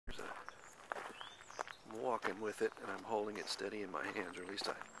I'm walking with it and I'm holding it steady in my hands, or at least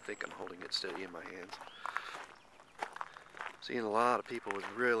I think I'm holding it steady in my hands. Seeing a lot of people with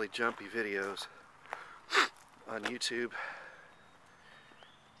really jumpy videos on YouTube.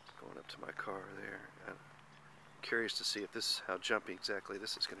 Going up to my car there. I'm curious to see if this is how jumpy exactly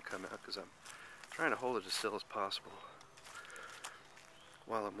this is going to come out, because I'm trying to hold it as still as possible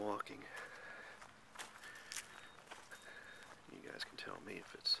while I'm walking. You guys can tell me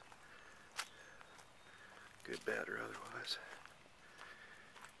if it's good, bad, or otherwise.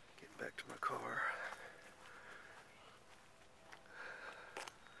 Getting back to my car.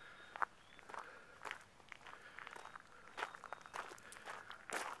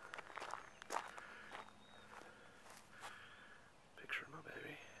 Picture of my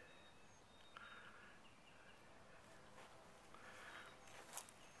baby.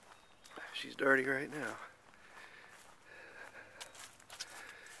 She's dirty right now.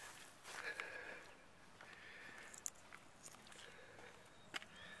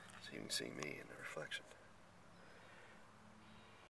 So you can see me in the reflection.